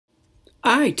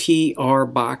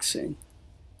ITRBoxing.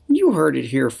 You heard it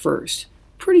here first.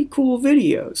 Pretty cool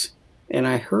videos. And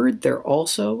I heard they're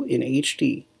also in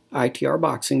HD.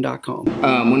 ITRBoxing.com.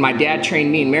 When my dad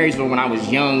trained me in Marysville when I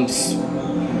was young,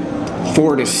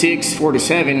 4 to 6, 4 to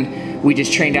 7, we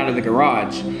just trained out of the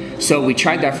garage. So we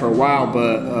tried that for a while,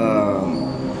 but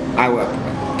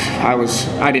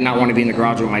I did not want to be in the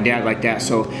garage with my dad like that.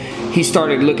 So he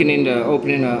started looking into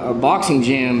opening a boxing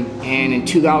gym, and in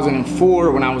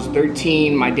 2004, when I was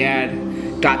 13, my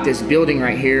dad got this building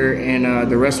right here, and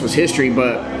the rest was history.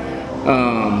 But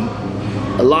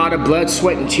a lot of blood,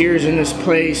 sweat, and tears in this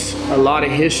place, a lot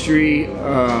of history.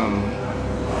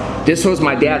 This was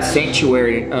my dad's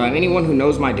sanctuary. Anyone who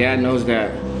knows my dad knows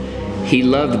that he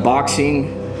loved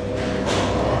boxing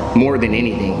more than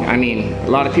anything. I mean, a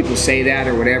lot of people say that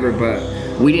or whatever, but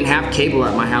we didn't have cable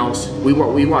at my house. We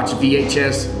watched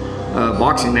VHS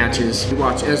boxing matches. We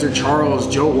watched Ezra Charles,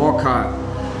 Joe Walcott,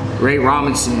 Ray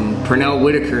Robinson, Pernell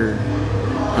Whitaker,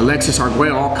 Alexis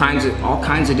Arguello, all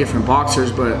kinds of different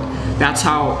boxers. But that's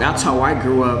how I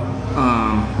grew up.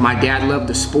 My dad loved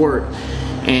the sport,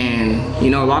 and you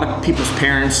know, a lot of people's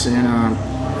parents and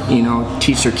you know,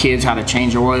 teach their kids how to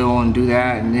change oil and do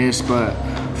that and this, but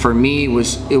for me, it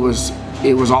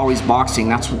was always boxing.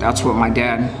 That's what my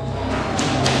dad,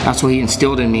 that's what he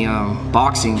instilled in me,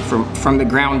 boxing from the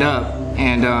ground up.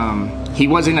 And he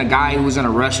wasn't a guy who was in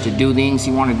a rush to do things.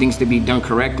 He wanted things to be done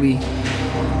correctly.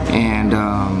 And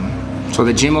so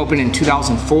the gym opened in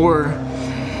 2004,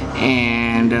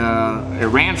 and it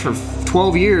ran for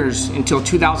 12 years until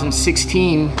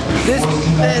 2016. This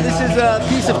is a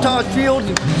piece of Todd Field,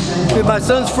 my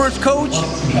son's first coach,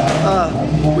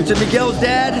 which is Miguel's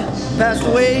dad, passed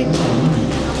away.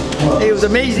 He was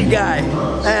an amazing guy.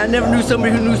 I never knew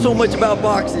somebody who knew so much about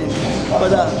boxing.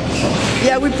 But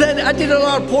yeah, I did a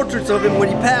lot of portraits of him when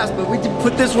he passed, but we did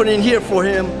put this one in here for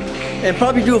him, and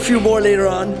probably do a few more later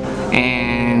on.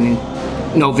 And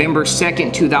November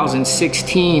 2nd,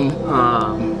 2016,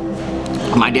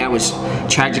 my dad was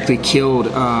tragically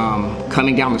killed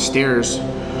coming down the stairs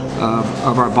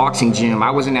of our boxing gym.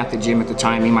 I wasn't at the gym at the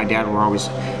time. Me and my dad were always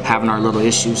having our little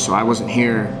issues, so I wasn't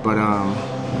here. But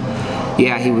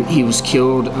yeah, he was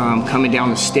killed coming down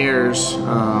the stairs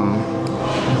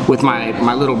with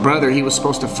my little brother. He was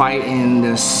supposed to fight in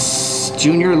the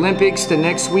Junior Olympics the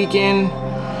next weekend,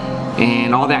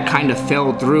 and all that kind of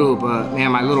fell through. But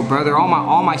man, my little brother, all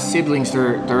my siblings,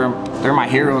 they're my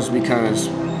heroes, because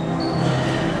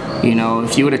you know,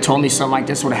 if you would have told me something like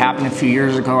this would have happened a few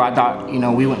years ago, I thought, you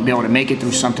know, we wouldn't be able to make it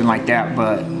through something like that.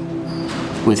 But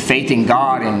with faith in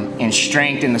God and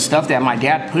strength and the stuff that my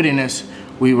dad put in us,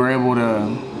 we were able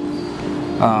to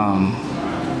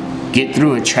get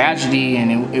through a tragedy,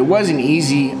 and it wasn't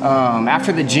easy.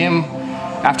 After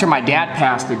my dad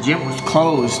passed, the gym was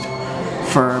closed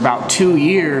for about 2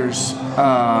 years,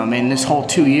 and this whole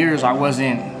 2 years I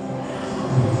wasn't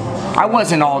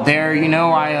all there, you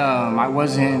know. I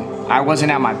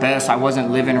wasn't at my best. I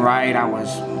wasn't living right. I was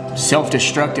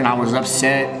self-destructing. I was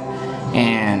upset,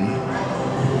 and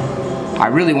I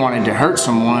really wanted to hurt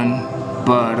someone.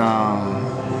 But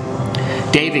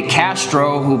David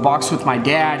Castro, who boxed with my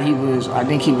dad, I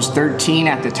think he was 13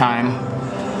 at the time.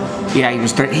 Yeah, he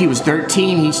was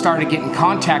 13. He started getting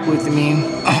contact with me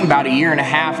about 1.5 years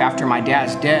after my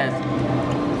dad's death.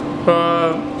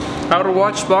 I would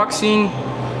watch boxing,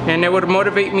 and it would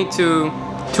motivate me to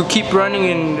keep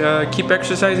running and keep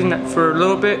exercising for a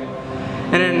little bit.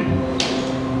 And then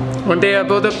one day I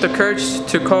built up the courage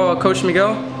to call Coach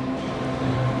Miguel,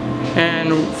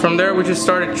 and from there we just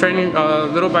started training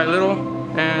little by little,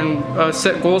 and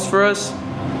set goals for us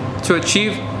to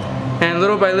achieve. And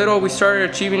little by little we started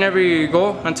achieving every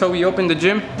goal until we opened the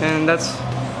gym, and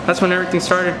that's when everything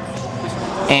started.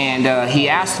 And he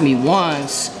asked me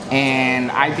once, and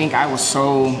I think I was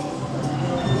so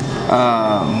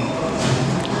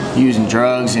using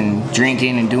drugs and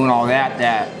drinking and doing all that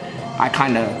I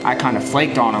kind of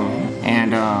flaked on him,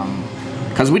 and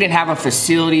because we didn't have a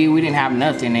facility, we didn't have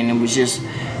nothing, and it was just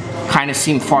kind of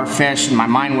seemed far-fetched, and my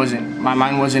mind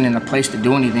wasn't in the place to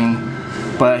do anything.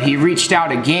 But he reached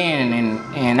out again,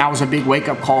 and that was a big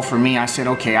wake-up call for me. I said,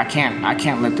 okay, I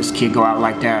can't let this kid go out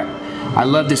like that. I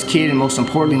love this kid, and most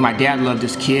importantly, my dad loved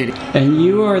this kid. And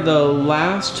you are the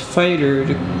last fighter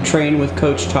to train with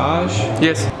Coach Taj?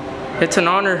 Yes, it's an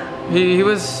honor. He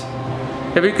was,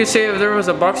 if you could say if there was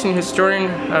a boxing historian,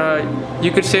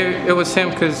 you could say it was him,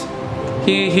 because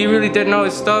he really did know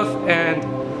his stuff, and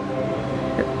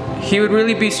he would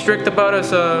really be strict about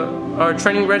us, our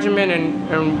training regimen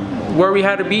and where we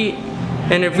had to be.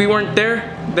 And if we weren't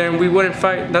there, then we wouldn't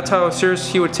fight. That's how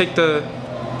serious he would take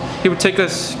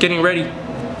us getting ready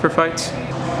for fights.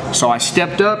 So I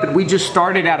stepped up, and we just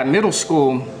started at a middle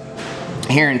school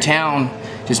here in town,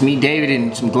 just me, David,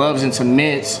 and some gloves and some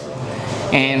mitts.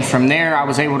 And from there, I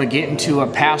was able to get into a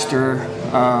pastor's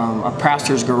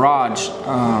garage.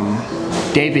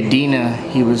 David Dina,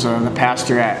 he was the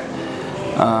pastor at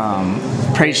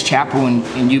Praise Chapel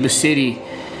in Yuba City.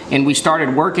 And we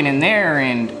started working in there,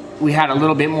 and we had a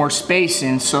little bit more space.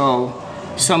 And so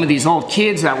some of these old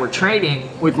kids that were training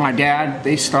with my dad,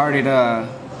 they started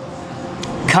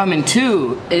coming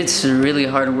too. It's really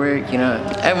hard work, you know.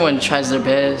 Everyone tries their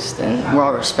best, and we're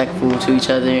all respectful to each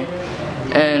other.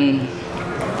 And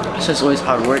it's just always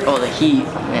hard work. Oh, the heat,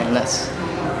 man, that's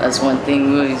one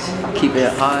thing. We always keep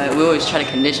it hot. We always try to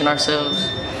condition ourselves.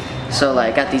 So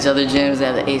like at these other gyms, they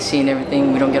have the AC and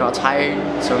everything. We don't get all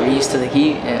tired, so we're used to the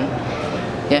heat. And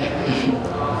yeah,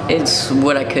 it's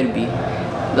what I could be.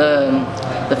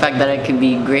 The fact that I could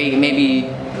be great, maybe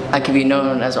I could be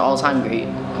known as an all-time great,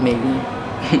 maybe.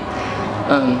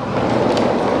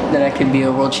 That I could be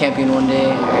a world champion one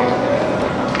day,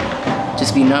 or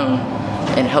just be known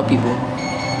and help people.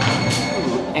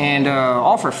 And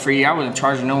all for free. I wasn't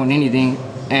charging no one anything.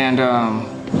 And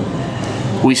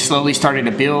we slowly started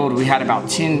to build. We had about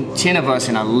 10 of us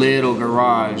in a little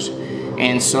garage.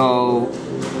 And so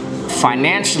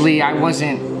financially, I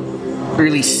wasn't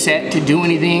really set to do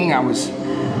anything. I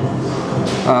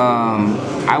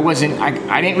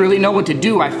didn't really know what to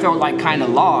do. I felt like kind of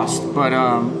lost. But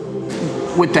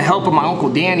with the help of my Uncle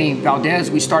Danny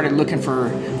Valdez, we started looking for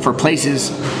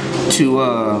places to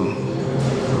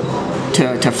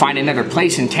find another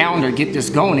place in town to get this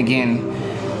going again.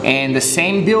 And the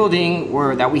same building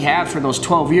that we had for those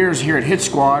 12 years here at Hit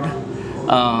Squad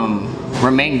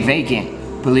remained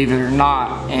vacant, believe it or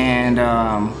not. And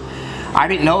I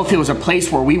didn't know if it was a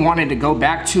place where we wanted to go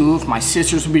back to, if my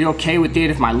sisters would be okay with it,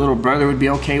 if my little brother would be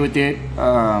okay with it,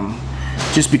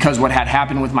 just because what had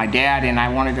happened with my dad. And I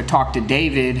wanted to talk to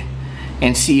David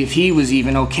and see if he was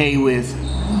even okay with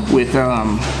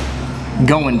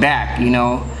going back, you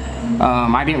know.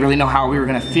 I didn't really know how we were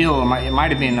gonna feel. It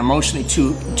might have been emotionally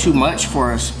too much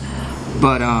for us.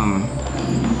 But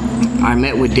I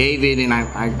met with David, and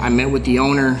I met with the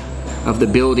owner of the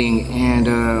building,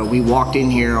 and we walked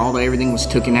in here. Everything was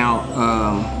taken out.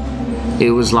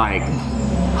 It was like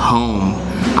home.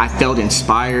 I felt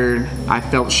inspired. I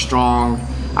felt strong.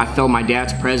 I felt my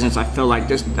dad's presence. I felt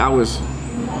like I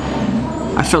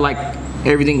felt like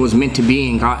everything was meant to be,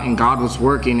 and God was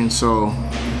working. And so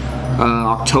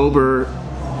October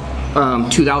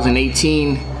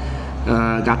 2018,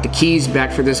 got the keys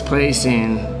back for this place,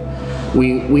 and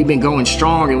we've been going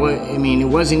strong. It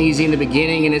wasn't easy in the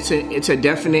beginning, and it's a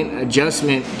definite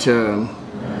adjustment to,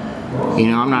 you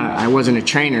know, I wasn't a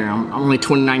trainer. I'm only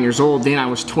 29 years old. Then I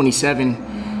was 27,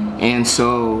 and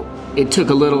so it took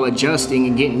a little adjusting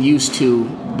and getting used to,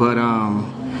 but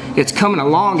it's coming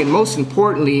along. And most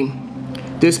importantly,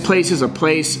 this place is a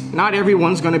place, not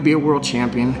everyone's gonna be a world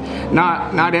champion.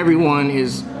 Not everyone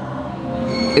is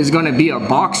gonna be a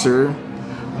boxer,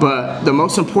 but the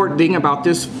most important thing about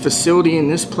this facility and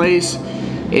this place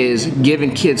is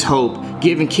giving kids hope,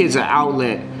 giving kids an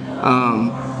outlet.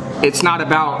 It's not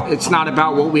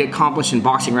about what we accomplish in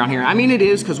boxing around here. I mean, it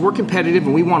is, because we're competitive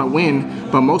and we wanna win,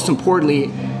 but most importantly,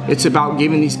 it's about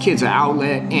giving these kids an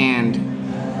outlet and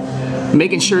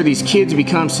making sure these kids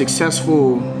become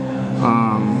successful,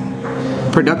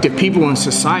 productive people in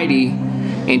society,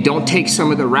 and don't take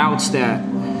some of the routes that,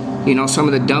 you know, some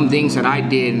of the dumb things that I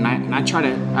did. And I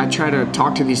try to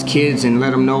talk to these kids and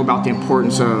let them know about the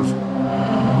importance of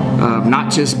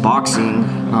not just boxing,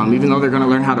 even though they're going to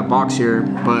learn how to box here,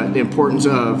 but the importance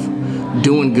of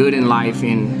doing good in life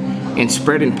and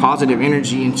spreading positive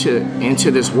energy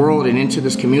into this world and into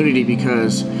this community,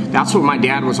 because that's what my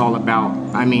dad was all about.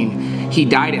 I mean, he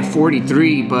died at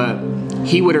 43, but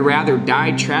he would have rather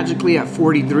died tragically at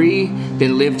 43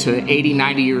 than live to 80,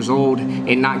 90 years old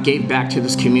and not give back to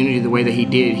this community the way that he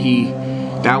did.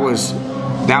 That's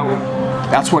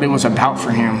what it was about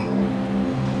for him.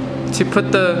 To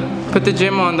put the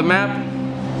gym on the map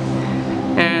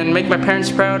and make my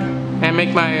parents proud and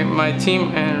make my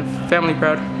team and family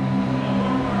proud.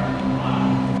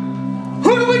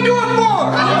 Who do we do it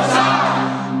for?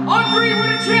 On 3,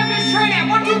 we're the champions.